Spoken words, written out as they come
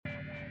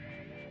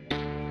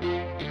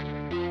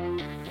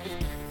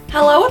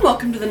Hello and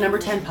welcome to the Number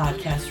 10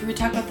 podcast, where we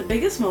talk about the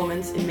biggest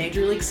moments in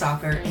Major League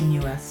Soccer and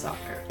U.S.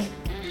 soccer.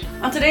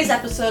 On today's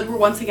episode, we're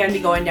once again be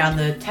going down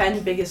the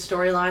 10 biggest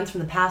storylines from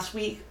the past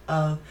week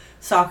of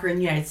soccer in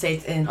the United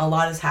States, and a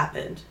lot has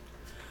happened.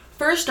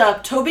 First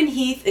up, Tobin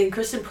Heath and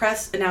Kristen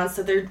Press announced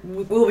that they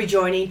will be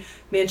joining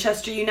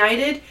Manchester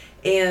United,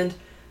 and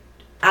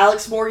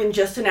Alex Morgan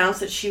just announced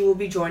that she will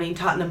be joining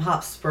Tottenham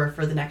Hotspur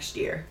for the next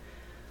year.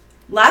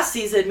 Last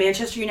season,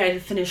 Manchester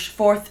United finished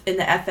 4th in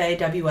the FA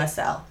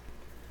WSL.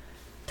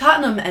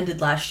 Tottenham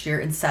ended last year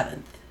in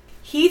 7th.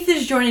 Heath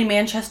is joining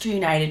Manchester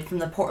United from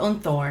the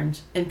Portland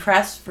Thorns and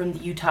Press from the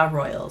Utah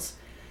Royals.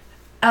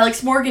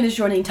 Alex Morgan is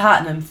joining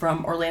Tottenham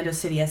from Orlando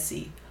City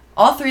SC.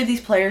 All three of these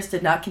players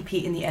did not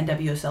compete in the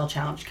NWSL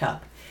Challenge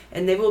Cup,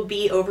 and they will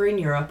be over in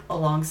Europe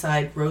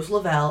alongside Rose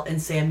Lavelle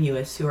and Sam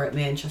Ewis, who are at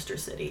Manchester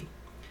City.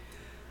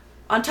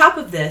 On top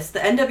of this, the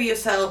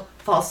NWSL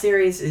Fall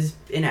Series is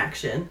in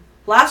action.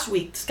 Last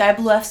week, Sky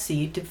Blue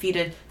FC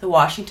defeated the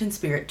Washington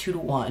Spirit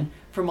 2-1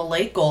 from a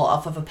late goal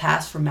off of a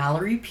pass from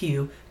Mallory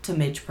Pugh to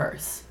Midge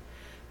Purse.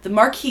 The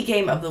marquee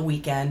game of the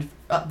weekend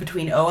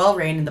between OL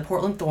Reign and the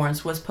Portland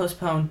Thorns was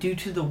postponed due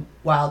to the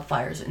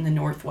wildfires in the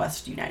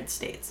northwest United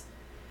States.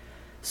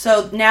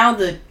 So now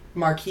the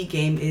marquee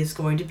game is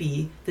going to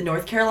be the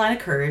North Carolina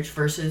Courage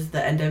versus the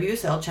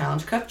NWSL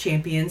Challenge Cup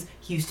champions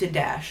Houston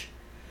Dash.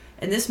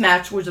 And this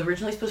match was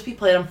originally supposed to be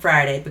played on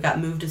Friday, but got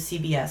moved to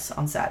CBS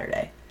on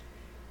Saturday.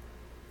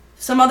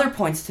 Some other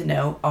points to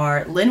note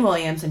are Lynn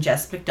Williams and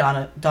Jess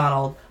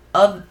McDonald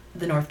of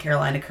the North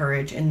Carolina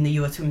Courage and the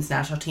U.S. Women's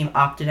National Team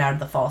opted out of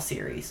the fall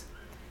series.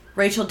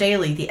 Rachel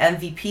Daly, the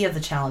MVP of the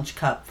Challenge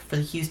Cup for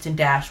the Houston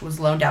Dash, was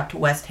loaned out to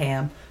West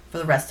Ham for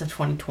the rest of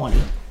 2020.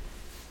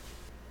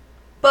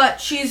 But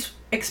she's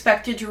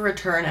expected to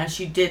return, as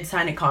she did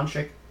sign a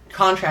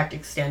contract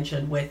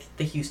extension with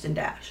the Houston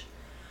Dash.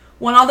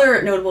 One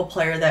other notable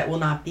player that will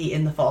not be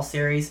in the fall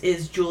series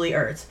is Julie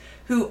Ertz,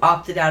 who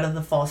opted out of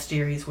the fall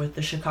series with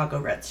the Chicago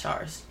Red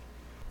Stars.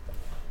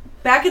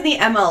 Back in the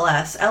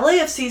MLS,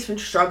 LAFC has been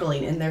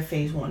struggling in their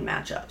Phase 1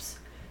 matchups.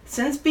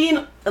 Since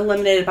being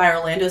eliminated by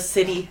Orlando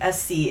City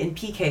SC in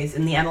PKs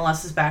in the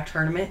MLS's back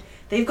tournament,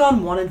 they've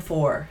gone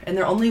 1-4, and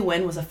their only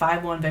win was a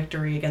 5-1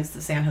 victory against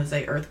the San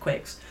Jose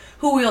Earthquakes,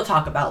 who we'll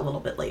talk about a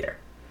little bit later.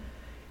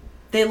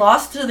 They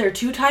lost to their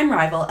two-time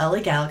rival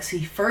LA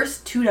Galaxy,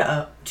 first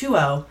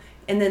 2-0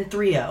 and then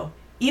 3-0.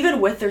 Even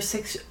with their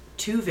 6-2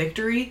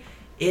 victory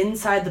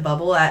inside the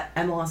bubble at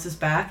MLS's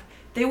back,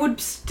 they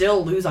would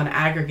still lose on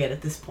aggregate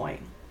at this point.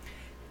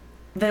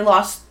 They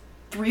lost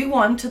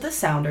 3-1 to the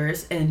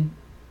Sounders and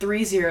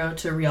 3-0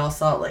 to Real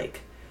Salt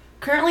Lake.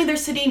 Currently, they're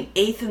sitting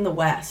 8th in the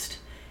West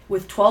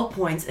with 12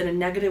 points and a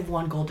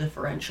 -1 goal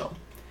differential.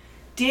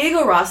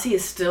 Diego Rossi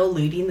is still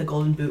leading the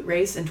Golden Boot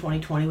race in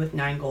 2020 with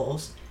 9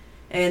 goals,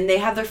 and they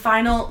have their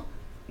final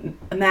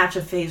match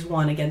of Phase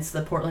 1 against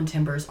the Portland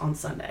Timbers on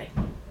Sunday.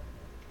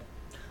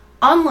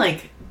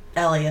 Unlike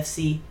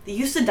LAFC, the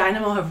Houston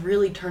Dynamo have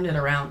really turned it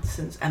around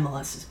since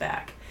MLS is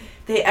back.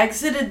 They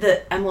exited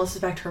the MLS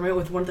is back tournament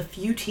with one of the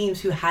few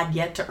teams who had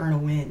yet to earn a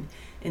win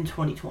in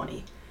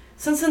 2020.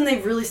 Since then,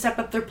 they've really stepped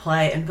up their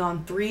play and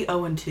gone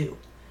 3-0-2.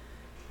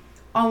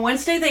 On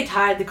Wednesday, they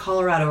tied the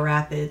Colorado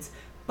Rapids,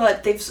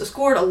 but they've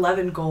scored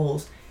 11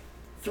 goals,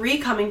 3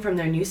 coming from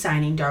their new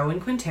signing, Darwin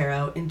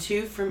Quintero, and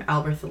 2 from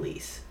Albert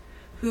Elise,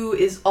 who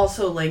is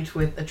also linked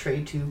with a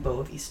trade to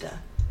Boa Vista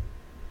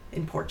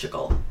in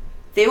Portugal.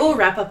 They will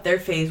wrap up their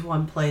Phase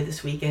 1 play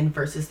this weekend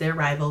versus their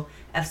rival,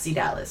 FC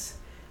Dallas.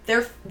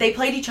 They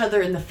played each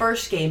other in the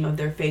first game of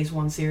their Phase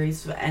 1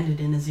 series, so it ended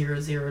in a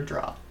 0-0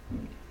 draw.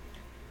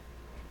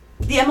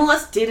 The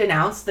MLS did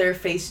announce their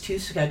Phase 2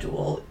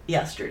 schedule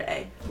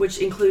yesterday, which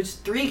includes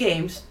 3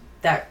 games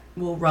that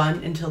will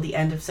run until the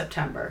end of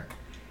September.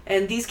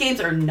 And these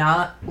games are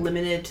not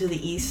limited to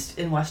the East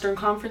and Western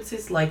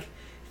conferences like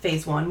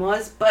Phase 1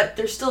 was, but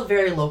they're still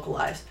very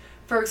localized.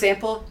 For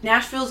example,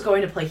 Nashville is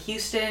going to play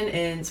Houston,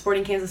 and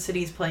Sporting Kansas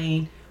City is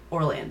playing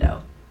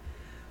Orlando.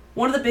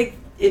 One of the big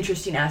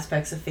interesting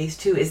aspects of Phase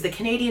 2 is the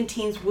Canadian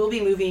teams will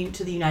be moving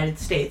to the United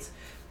States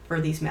for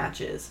these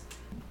matches.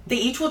 They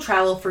each will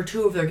travel for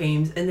 2 of their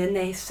games, and then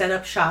they set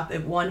up shop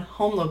at one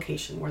home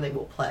location where they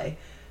will play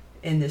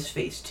in this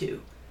Phase 2.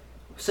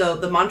 So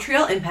the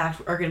Montreal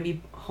Impact are going to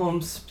be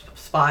home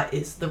spot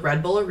is the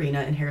Red Bull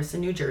Arena in Harrison,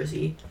 New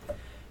Jersey.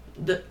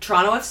 The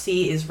Toronto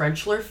FC is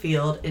Rentschler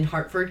Field in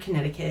Hartford,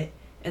 Connecticut,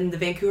 and the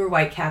Vancouver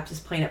Whitecaps is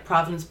playing at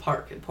Providence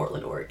Park in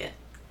Portland, Oregon.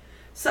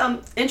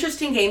 Some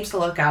interesting games to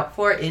look out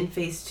for in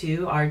Phase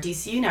 2 are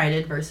DC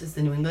United versus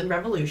the New England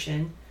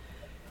Revolution.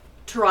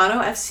 Toronto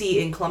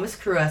FC and Columbus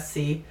Crew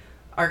SC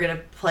are going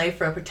to play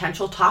for a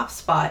potential top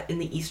spot in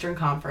the Eastern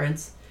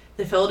Conference.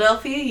 The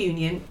Philadelphia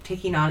Union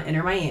taking on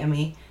Inter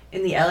Miami,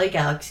 and the LA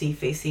Galaxy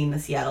facing the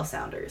Seattle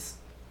Sounders.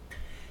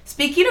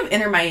 Speaking of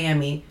Inter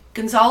Miami,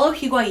 Gonzalo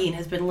Higuain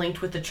has been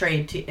linked with the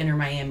trade to Inter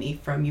Miami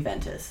from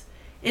Juventus.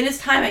 In his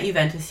time at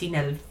Juventus, he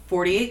netted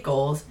 48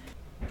 goals,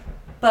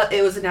 but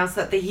it was announced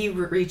that he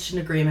reached an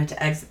agreement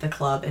to exit the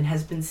club and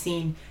has been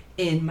seen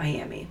in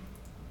Miami.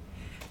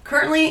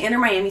 Currently, Inter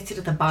Miami sit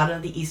at the bottom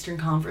of the Eastern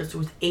Conference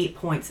with 8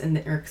 points in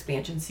their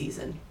expansion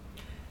season.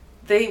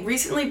 They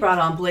recently brought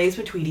on Blaise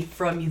Matuidi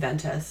from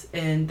Juventus,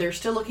 and they're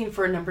still looking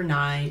for a number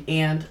 9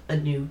 and a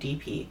new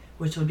DP,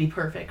 which would be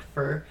perfect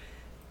for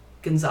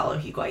Gonzalo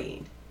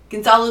Higuain.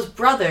 Gonzalo's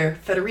brother,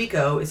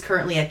 Federico, is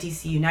currently at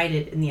DC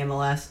United in the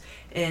MLS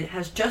and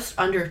has just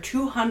under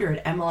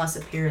 200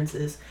 MLS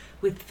appearances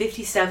with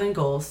 57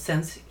 goals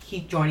since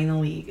he joining the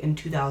league in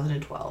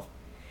 2012.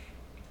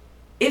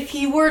 If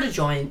he were to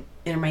join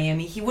Inter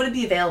Miami, he wouldn't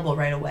be available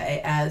right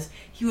away, as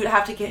he would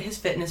have to get his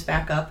fitness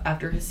back up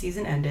after his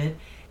season ended,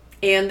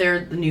 and there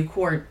are the new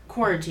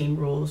quarantine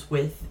rules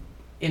with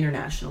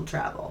international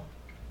travel.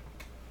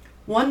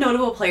 One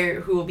notable player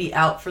who will be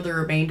out for the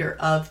remainder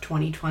of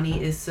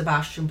 2020 is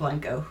Sebastian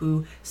Blanco,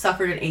 who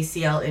suffered an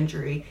ACL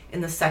injury in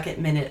the second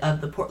minute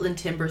of the Portland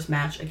Timbers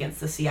match against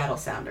the Seattle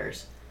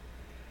Sounders.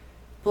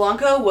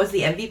 Blanco was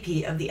the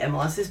MVP of the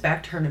MLS's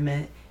back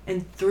tournament,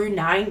 and through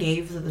 9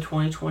 games of the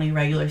 2020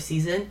 regular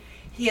season,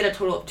 he had a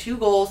total of 2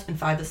 goals and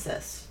 5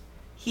 assists.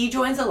 He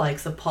joins the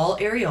likes of Paul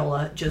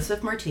Arriola,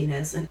 Joseph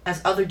Martinez, and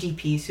as other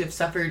DPs who have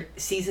suffered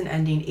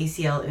season-ending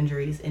ACL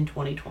injuries in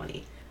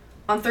 2020.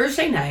 On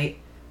Thursday night,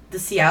 the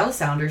Seattle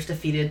Sounders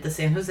defeated the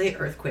San Jose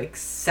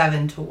Earthquakes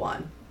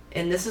 7-1,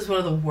 and this is one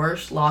of the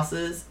worst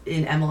losses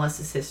in MLS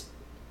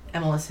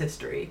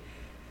history.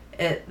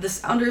 The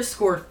Sounders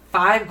scored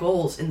 5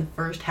 goals in the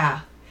first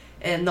half,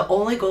 and the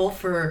only goal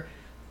for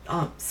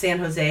San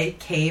Jose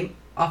came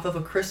off of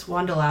a Chris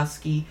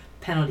Wondolowski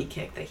penalty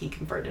kick that he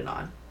converted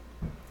on.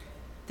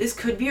 This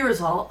could be a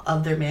result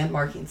of their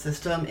man-marking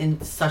system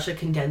in such a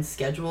condensed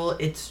schedule.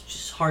 It's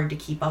just hard to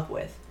keep up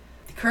with.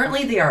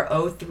 Currently, they are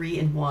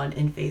 0-3-1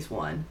 in Phase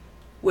 1,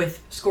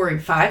 with scoring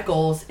 5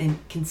 goals and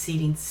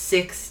conceding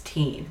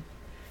 16.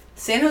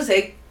 San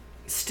Jose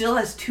still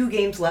has 2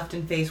 games left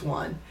in Phase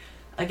 1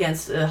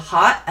 against a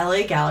hot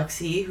LA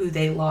Galaxy, who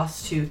they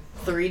lost to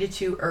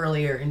 3-2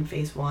 earlier in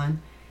Phase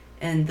 1,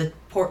 and the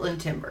Portland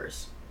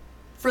Timbers.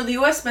 For the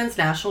U.S. men's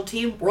national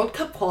team, World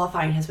Cup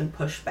qualifying has been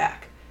pushed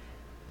back.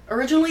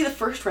 Originally, the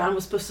first round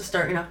was supposed to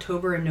start in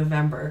October and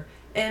November,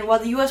 and while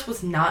the U.S.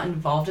 was not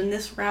involved in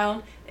this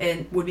round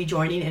and would be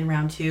joining in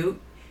round 2,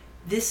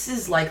 this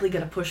is likely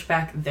going to push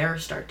back their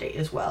start date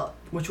as well,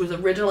 which was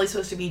originally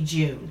supposed to be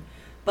June.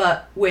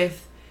 But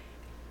with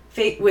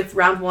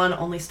round 1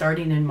 only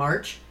starting in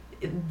March,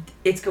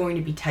 it's going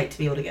to be tight to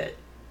be able to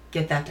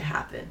get that to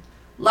happen.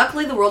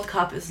 Luckily, the World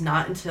Cup is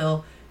not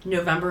until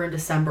November and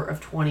December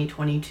of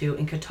 2022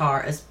 in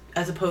Qatar,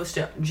 as opposed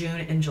to June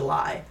and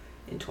July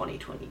in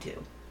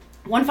 2022.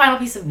 One final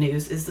piece of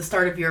news is the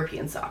start of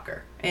European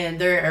soccer, and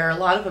there are a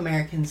lot of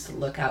Americans to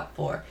look out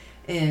for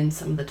in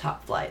some of the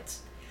top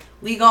flights.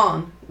 Ligue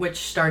 1, which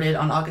started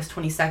on August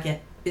 22nd,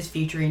 is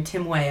featuring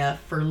Tim Weah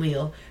for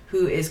Lille,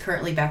 who is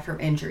currently back from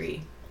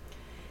injury.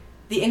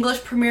 The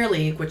English Premier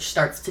League, which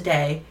starts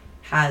today,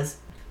 has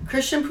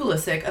Christian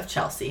Pulisic of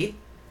Chelsea,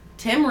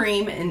 Tim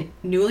Ream and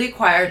newly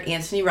acquired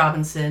Anthony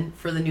Robinson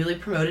for the newly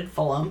promoted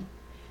Fulham,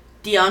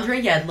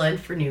 DeAndre Yedlin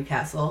for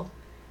Newcastle,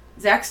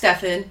 Zach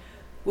Steffen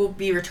will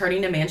be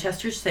returning to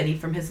Manchester City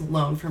from his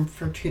loan from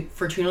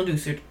Fortuna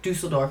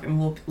Dusseldorf and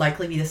will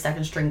likely be the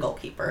second-string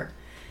goalkeeper.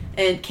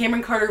 And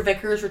Cameron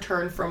Carter-Vickers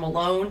returned from a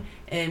loan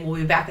and will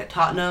be back at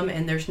Tottenham,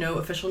 and there's no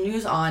official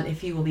news on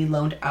if he will be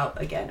loaned out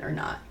again or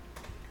not.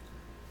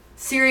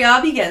 Serie A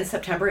begins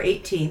September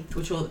 18th,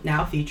 which will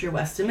now feature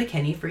Weston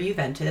McKennie for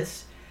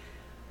Juventus.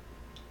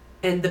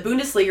 And the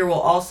Bundesliga will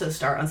also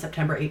start on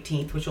September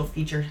 18th, which will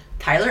feature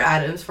Tyler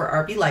Adams for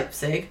RB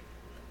Leipzig,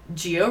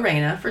 Gio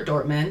Reyna for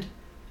Dortmund,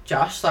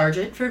 Josh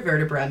Sargent for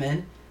Werder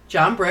Bremen,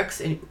 John Brooks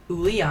and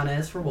Uli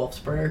Yanez for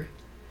Wolfsburg,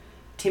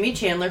 Timmy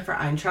Chandler for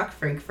Eintracht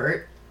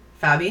Frankfurt,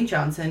 Fabian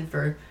Johnson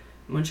for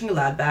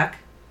Mönchengladbach,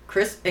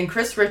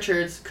 Chris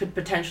Richards could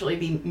potentially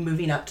be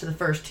moving up to the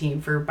first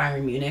team for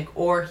Bayern Munich,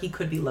 or he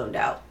could be loaned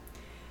out.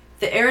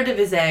 The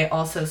Eredivisie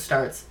also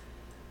starts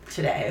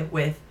today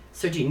with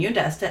Serginho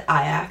Dest at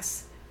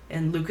Ajax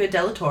and Luca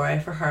de la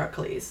Torre for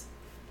Heracles.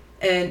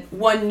 And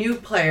one new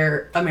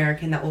player,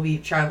 American, that will be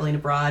traveling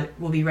abroad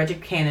will be Reggie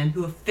Cannon,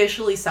 who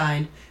officially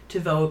signed to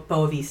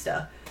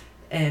Boavista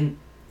and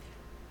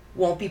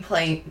will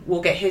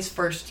get his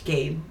first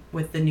game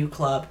with the new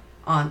club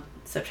on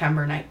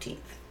September 19th.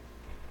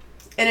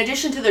 In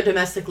addition to their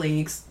domestic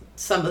leagues,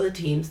 some of the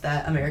teams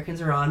that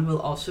Americans are on will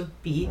also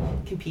be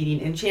competing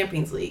in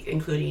Champions League,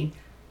 including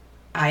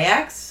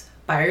Ajax,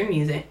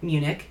 Bayern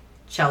Munich,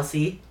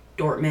 Chelsea,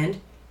 Dortmund,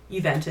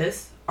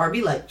 Juventus,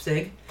 RB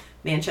Leipzig,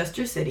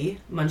 Manchester City,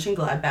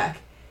 Mönchengladbach,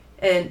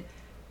 and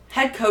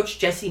head coach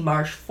Jesse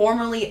Marsch,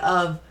 formerly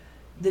of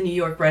the New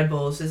York Red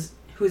Bulls,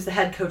 who is the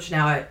head coach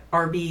now at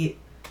RB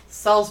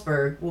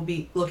Salzburg, will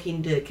be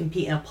looking to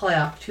compete in a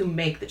playoff to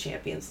make the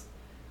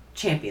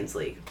Champions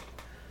League.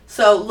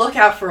 So look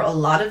out for a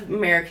lot of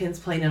Americans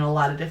playing in a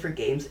lot of different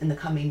games in the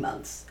coming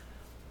months.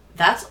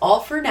 That's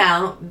all for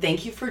now.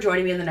 Thank you for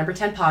joining me on the Number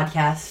 10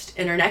 podcast.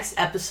 In our next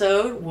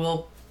episode,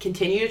 we'll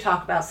continue to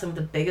talk about some of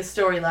the biggest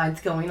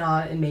storylines going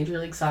on in Major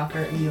League Soccer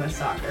and U.S.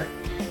 Soccer.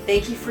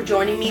 Thank you for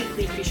joining me.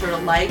 Please be sure to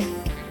like,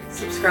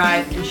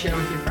 subscribe, and share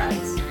with your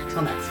friends.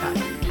 Till next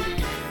time.